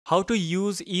How to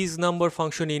use ISNumber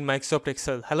function in Microsoft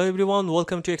Excel. Hello everyone,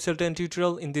 welcome to Excel 10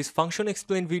 tutorial. In this function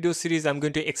explain video series, I'm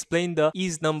going to explain the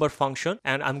ISNumber function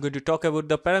and I'm going to talk about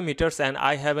the parameters, and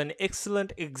I have an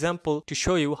excellent example to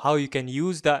show you how you can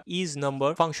use the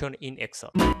ISNumber function in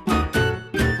Excel.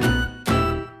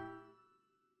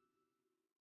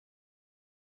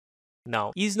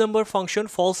 Now, ISNumber function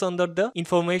falls under the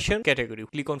information category.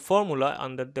 Click on formula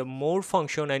under the more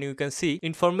function and you can see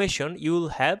information. You will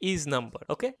have ISNumber.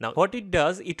 Okay. Now, what it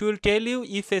does, it will tell you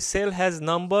if a cell has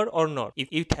number or not. If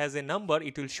it has a number,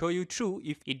 it will show you true.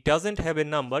 If it doesn't have a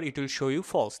number, it will show you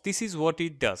false. This is what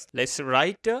it does. Let's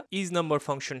write the ISNumber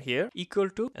function here,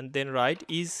 equal to, and then write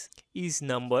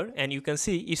ISNumber, and you can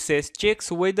see it says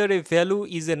checks whether a value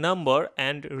is a number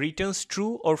and returns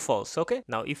true or false. Okay.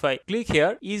 Now, if I click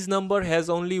here, ISNumber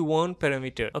has only one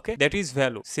parameter, okay, that is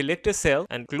value. Select a cell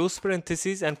and close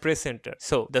parentheses and press enter.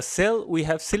 So the cell we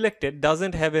have selected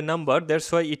doesn't have a number,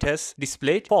 that's why it has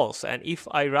displayed false, and if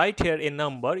I write here a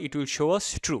number, it will show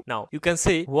us true. Now you can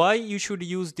say why you should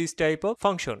use this type of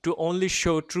function to only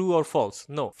show true or false.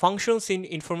 No, functions in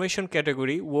information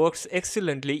category works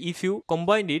excellently if you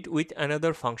combine it with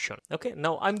another function. Okay,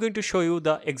 now I'm going to show you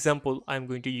the example I'm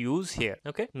going to use here.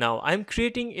 Okay, now I'm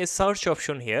creating a search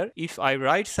option here. If I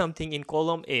write something in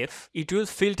column F, it will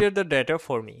filter the data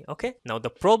for me. Okay, now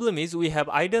the problem is we have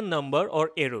either number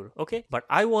or error. Okay, but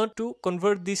I want to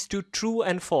convert this to true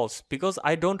and false because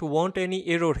I don't want any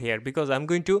error here, because I'm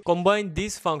going to combine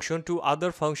this function to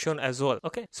other function as well.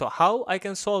 Okay, so how I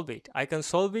can solve it? I can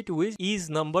solve it with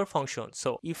ISNumber function.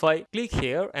 So if I click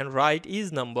here and write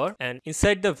ISNumber, and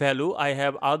inside the value I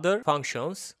have other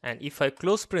functions, and if I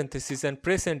close parentheses and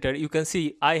press enter, you can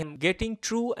see I am getting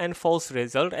true and false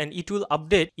result, and it will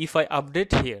update if I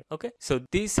update here. Okay, so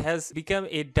this has become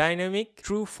a dynamic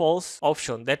true false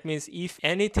option. That means if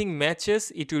anything matches,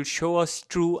 it will show us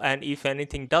true, and if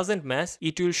anything doesn't match,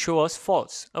 it will show us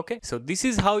false. Okay, so this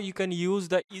is how you can use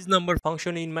the ISNumber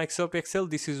function in Microsoft Excel.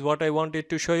 This is what I wanted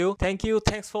to show you. Thank you,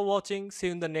 thanks for watching. See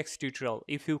you in the next tutorial.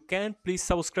 If you can, please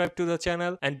subscribe to the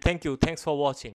channel, and thank you, thanks for watching.